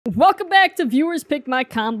Welcome back to Viewers Pick My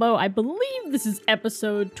Combo. I believe this is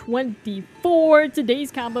episode 24.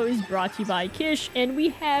 Today's combo is brought to you by Kish, and we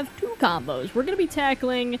have two combos. We're going to be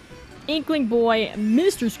tackling Inkling Boy,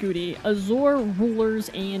 Mr. Scooty, Azure Rulers,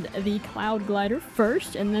 and the Cloud Glider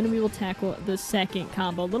first, and then we will tackle the second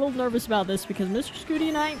combo. A little nervous about this because Mr. Scooty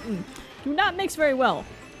and I do not mix very well,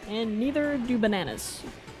 and neither do bananas.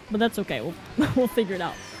 But that's okay, we'll figure it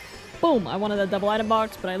out. Boom, I wanted that double item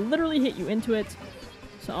box, but I literally hit you into it.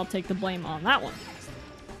 So I'll take the blame on that one.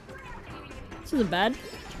 This isn't bad.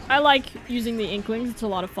 I like using the Inklings. It's a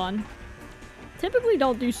lot of fun. Typically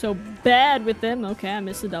don't do so bad with them. Okay, I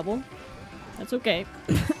missed a double. That's okay.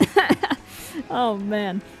 Oh,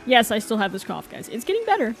 man. Yes, I still have this cough, guys. It's getting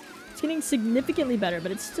better. It's getting significantly better,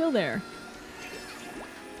 but it's still there.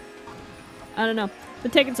 I don't know.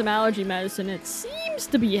 Been taking some allergy medicine. It seems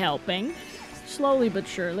to be helping. Slowly but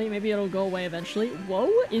surely. Maybe it'll go away eventually.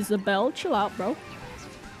 Whoa, Isabel. Chill out, bro.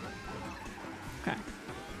 Okay.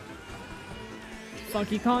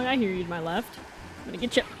 Funky Kong, I hear you to my left. I'm gonna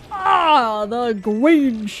get you. Ah, the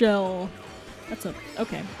green shell. That's a...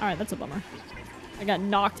 Okay, alright, that's a bummer. I got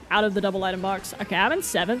knocked out of the double item box. Okay, I'm in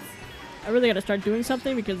 7th. I really gotta start doing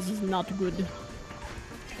something because this is not good.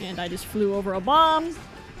 And I just flew over a bomb.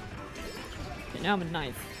 Okay, now I'm in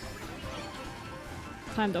 9th.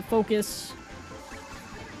 Time to focus.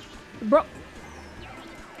 Bro.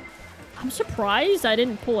 I'm surprised I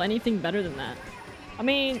didn't pull anything better than that. I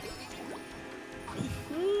mean,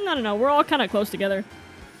 I don't know. We're all kind of close together.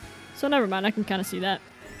 So never mind. I can kind of see that.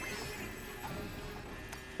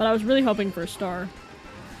 But I was really hoping for a star.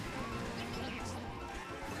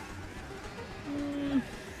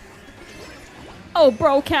 Oh,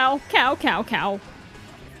 bro. Cow. Cow, cow, cow.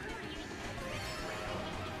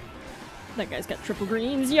 That guy's got triple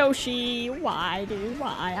greens. Yoshi. Why, dude?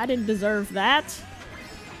 Why? I didn't deserve that.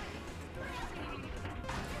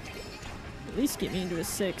 At least get me into a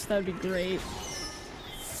 6. That would be great.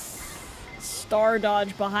 Star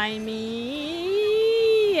dodge behind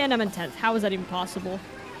me. And I'm in 10th. How is that even possible?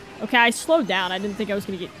 Okay, I slowed down. I didn't think I was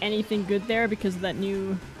going to get anything good there because of that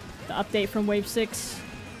the update from Wave 6.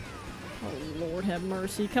 Oh, Lord have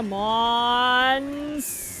mercy. Come on.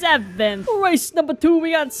 7th. Race number 2,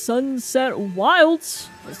 we got Sunset Wilds.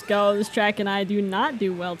 Let's go. This track and I do not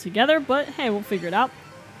do well together, but hey, we'll figure it out.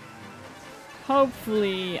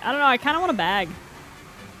 Hopefully. I don't know, I kind of want a bag.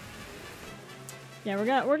 Yeah,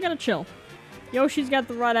 we're gonna chill. Yoshi's got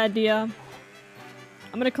the right idea.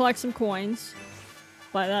 I'm gonna collect some coins.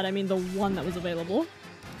 By that, I mean the one that was available.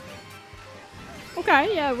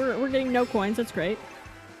 Okay, yeah, we're getting no coins. That's great.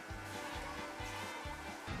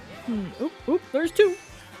 Oop, oop, there's 2.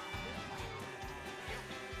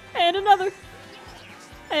 And another.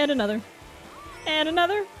 And another. And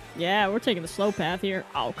another. Yeah, we're taking the slow path here.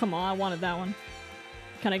 Oh, come on. I wanted that one.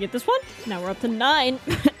 Can I get this one? Now we're up to 9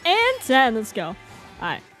 and 10. Let's go.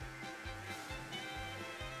 Alright.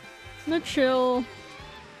 I'm gonna chill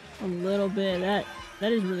a little bit.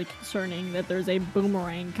 That is really concerning that there's a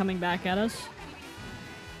boomerang coming back at us.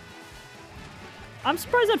 I'm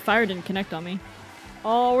surprised that fire didn't connect on me.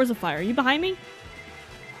 Oh, where's the fire? Are you behind me?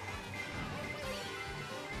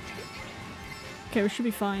 Okay, we should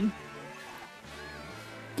be fine.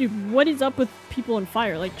 Dude, what is up with people in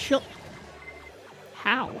fire? Like, chill.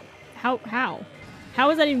 How? How? How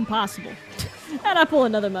is that even possible? And I pull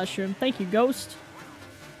another mushroom. Thank you, Ghost.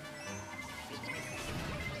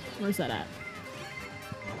 Where's that at?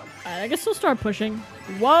 Alright, I guess we'll start pushing.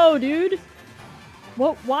 Whoa, dude!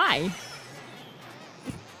 What? Why?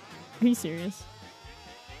 Are you serious?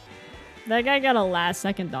 That guy got a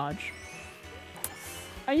last-second dodge.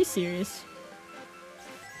 Are you serious?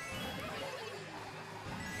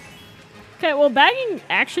 Okay, well, bagging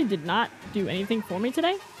actually did not do anything for me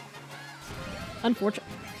today. Unfortunate.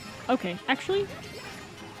 Okay, actually,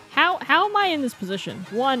 how am I in this position?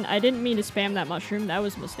 One, I didn't mean to spam that mushroom. That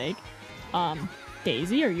was a mistake.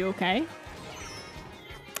 Daisy, are you okay?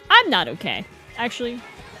 I'm not okay. Actually,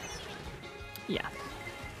 yeah.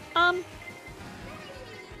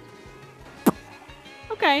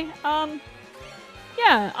 Okay,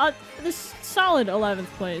 yeah, this solid 11th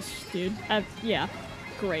place, dude. Yeah.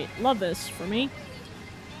 Great. Love this for me.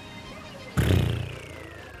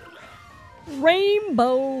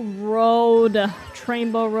 Rainbow Road.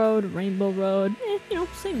 Trainbow Road. Rainbow Road. You know,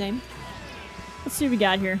 same name. Let's see what we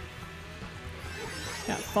got here.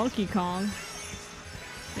 Got Funky Kong.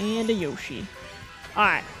 And a Yoshi.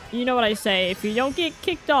 Alright. You know what I say. If you don't get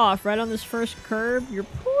kicked off right on this first curve, you're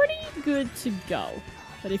pretty good to go.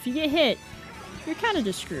 But if you get hit, you're kind of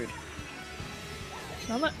just screwed.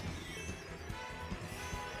 So I'm gonna...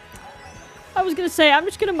 I was gonna say, I'm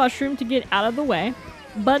just gonna mushroom to get out of the way.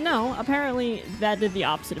 But no, apparently that did the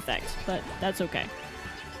opposite effect, but that's okay.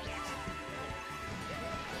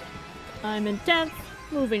 I'm in 10th,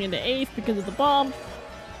 moving into 8th because of the bomb.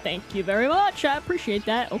 Thank you very much, I appreciate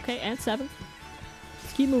that. Okay, and 7th.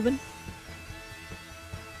 Let's keep moving.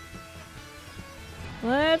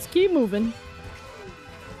 Let's keep moving.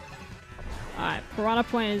 Alright, Piranha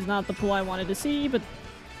Plant is not the pool I wanted to see, but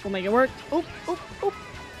we'll make it work. Oop, oop, oop.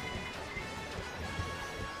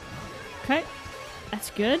 Okay,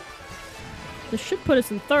 that's good. This should put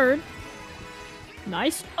us in 3rd.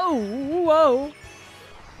 Nice. Oh, whoa.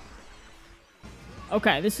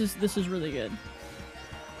 Okay, this is really good.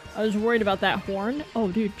 I was worried about that horn. Oh,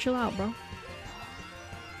 dude, chill out, bro.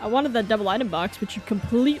 I wanted that double item box, but you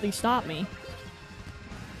completely stopped me.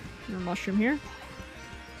 There's a mushroom here.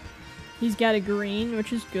 He's got a green,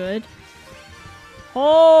 which is good.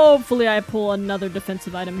 Hopefully I pull another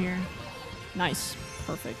defensive item here. Nice.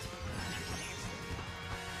 Perfect.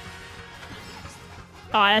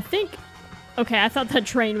 Oh, I think... Okay, I thought that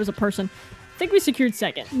train was a person. I think we secured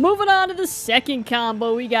 2nd. Moving on to the 2nd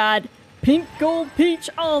combo, we got Pink Gold Peach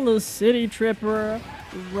on the City Tripper,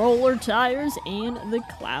 Roller Tires, and the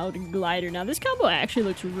Cloud Glider. Now, this combo actually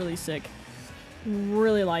looks really sick.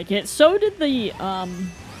 Really like it. So did the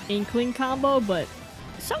Inkling combo, but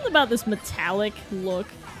something about this metallic look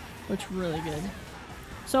looks really good.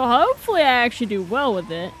 So hopefully I actually do well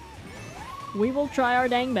with it. We will try our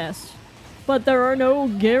dang best. But there are no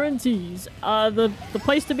guarantees. The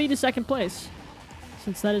place to beat is 2nd place,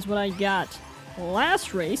 since that is what I got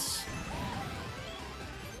last race.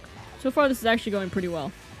 So far this is actually going pretty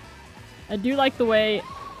well. I do like the way...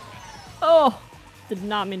 Oh! Did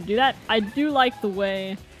not mean to do that. I do like the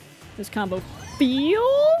way this combo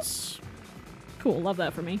feels. Cool, love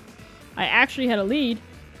that for me. I actually had a lead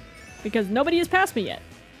because nobody has passed me yet.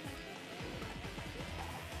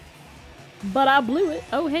 But I blew it.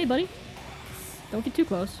 Oh, hey, buddy. Don't get too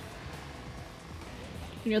close.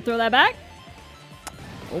 You gonna throw that back?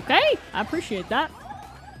 Okay, I appreciate that.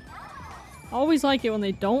 I always like it when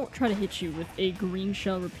they don't try to hit you with a green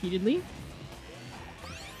shell repeatedly.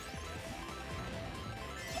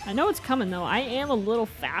 I know it's coming though. I am a little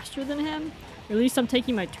faster than him. Or at least I'm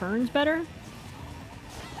taking my turns better.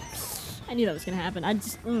 I knew that was gonna happen.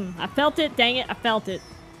 I felt it. Dang it, I felt it.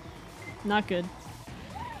 Not good.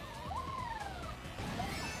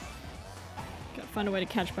 Gotta find a way to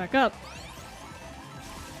catch back up.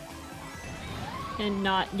 And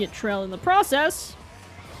not get trailed in the process.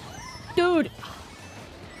 Dude!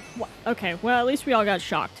 What? Okay, well at least we all got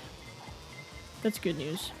shocked. That's good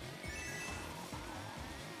news.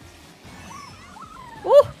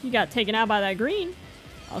 Ooh! You got taken out by that green.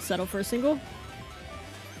 I'll settle for a single.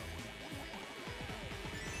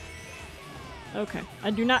 Okay, I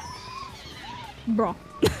do not... Bro.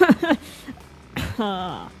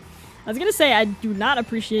 I was gonna say I do not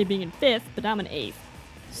appreciate being in 5th, but I'm in 8th.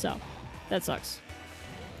 So, that sucks.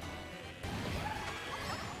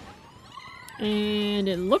 And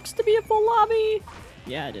it looks to be a full lobby.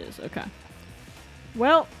 Yeah, it is. Okay.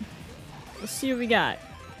 Well, let's see what we got.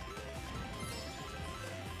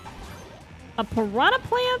 A piranha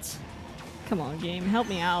plant? Come on, game. Help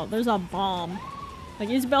me out. There's a bomb. Like,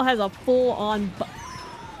 Isabel has a full-on...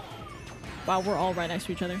 Wow, we're all right next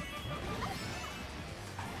to each other.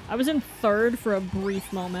 I was in 3rd for a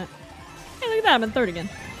brief moment. Hey, look at that. I'm in 3rd again.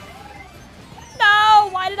 No!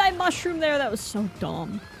 Why did I mushroom there? That was so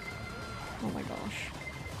dumb. Oh my gosh.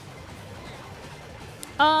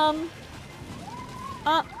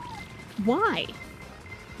 Why?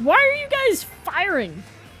 Why are you guys firing?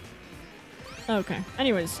 Okay.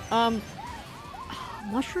 Anyways,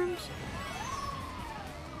 mushrooms?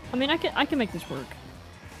 I mean, I can make this work.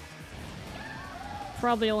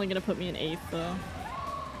 Probably only gonna put me in 8th, though.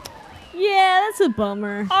 Yeah, that's a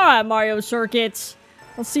bummer. Alright, Mario Circuit.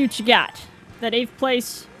 Let's see what you got. That 8th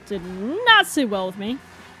place did not sit well with me.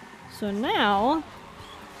 So now,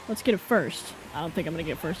 let's get it first. I don't think I'm gonna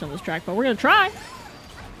get first on this track, but we're gonna try.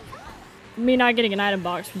 Me not getting an item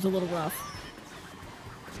box was a little rough.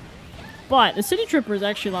 But the City Tripper is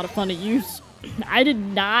actually a lot of fun to use. I did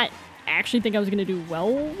not actually think I was gonna do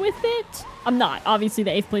well with it. I'm not. Obviously,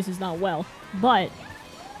 the 8th place is not well, but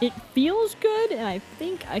it feels good, and I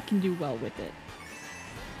think I can do well with it.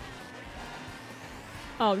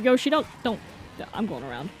 Oh, Yoshi, don't. I'm going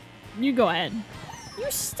around. You go ahead. You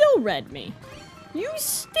still read me. You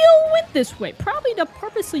still went this way. Probably to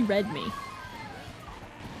purposely read me.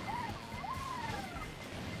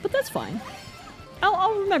 But that's fine.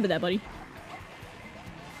 I'll remember that, buddy.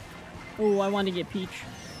 Oh, I wanted to get Peach.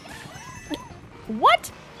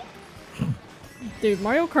 What? Dude,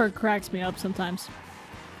 Mario Kart cracks me up sometimes.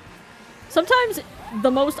 Sometimes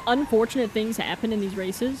the most unfortunate things happen in these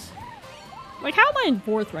races. Like, how am I in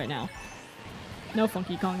 4th right now? No,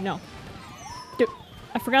 Funky Kong, no. Dude,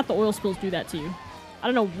 I forgot the oil spills do that to you. I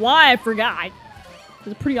don't know why I forgot.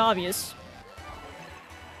 It's pretty obvious.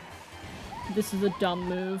 This is a dumb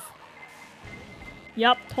move.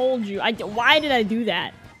 Yep, told you. Why did I do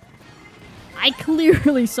that? I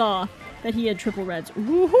clearly saw that he had triple reds.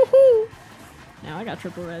 Woohoo! Now I got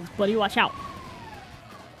triple reds. Buddy, watch out.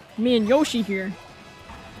 Me and Yoshi here.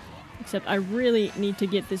 Except I really need to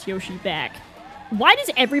get this Yoshi back. Why does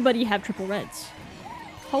everybody have triple reds?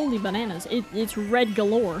 Holy bananas. It's red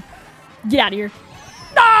galore. Get out of here.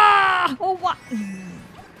 Ah! Oh, what?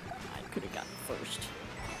 I could have gotten first.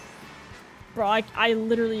 Bro, I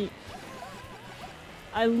literally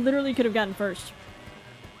could have gotten first.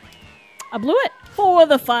 I blew it. For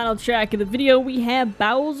the final track of the video, we have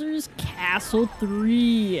Bowser's Castle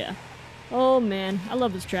 3. Oh man, I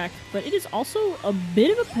love this track, but it is also a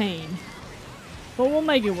bit of a pain. But we'll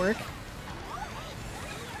make it work.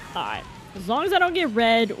 Alright, as long as I don't get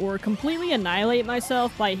red or completely annihilate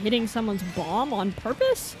myself by hitting someone's bomb on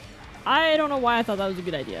purpose, I don't know why I thought that was a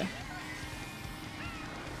good idea.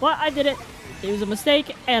 But I did it. It was a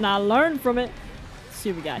mistake, and I learned from it. Let's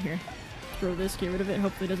see what we got here. Throw this, get rid of it,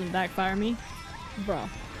 hopefully it doesn't backfire me. Bro.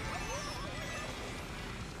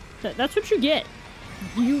 That's what you get.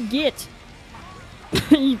 You get...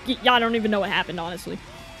 I don't even know what happened, honestly.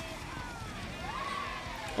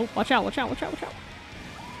 Oh, watch out, watch out, watch out, watch out.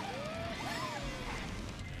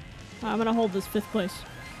 I'm gonna hold this 5th place.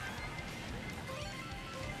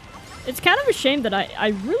 It's kind of a shame that I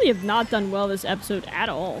really have not done well this episode at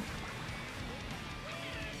all.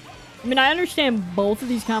 I mean, I understand both of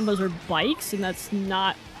these combos are bikes, and that's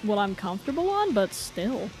not what I'm comfortable on, but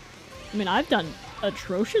still. I mean, I've done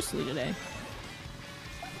atrociously today.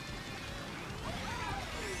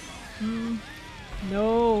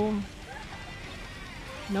 No.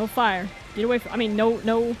 No fire. Get away from... I mean,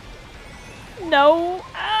 no.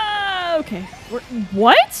 Ah, okay.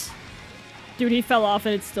 What? Dude, he fell off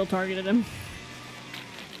and it still targeted him.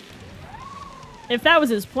 If that was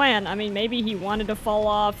his plan, I mean, maybe he wanted to fall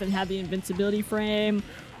off and have the invincibility frame.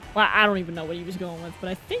 Well, I don't even know what he was going with, but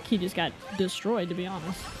I think he just got destroyed, to be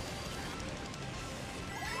honest.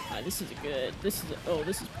 This is good. Oh,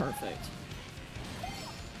 this is perfect.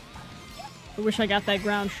 I wish I got that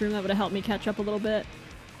ground shroom. That would have helped me catch up a little bit.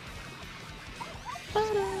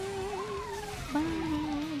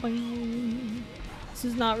 This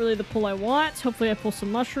is not really the pull I want. Hopefully I pull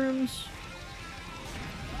some mushrooms.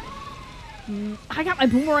 I got my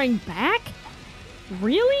boomerang back?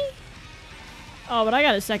 Really? Oh, but I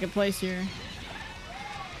got a 2nd place here.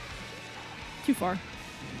 Too far.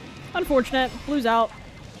 Unfortunate. Blue's out.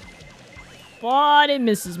 But it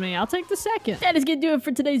misses me. I'll take the 2nd. That is gonna do it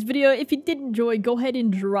for today's video. If you did enjoy, go ahead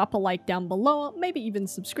and drop a like down below. Maybe even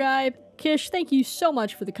subscribe. Kish, thank you so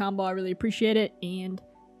much for the combo. I really appreciate it. And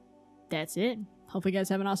that's it. Hopefully you guys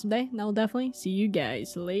have an awesome day. And I'll definitely see you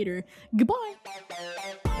guys later. Goodbye.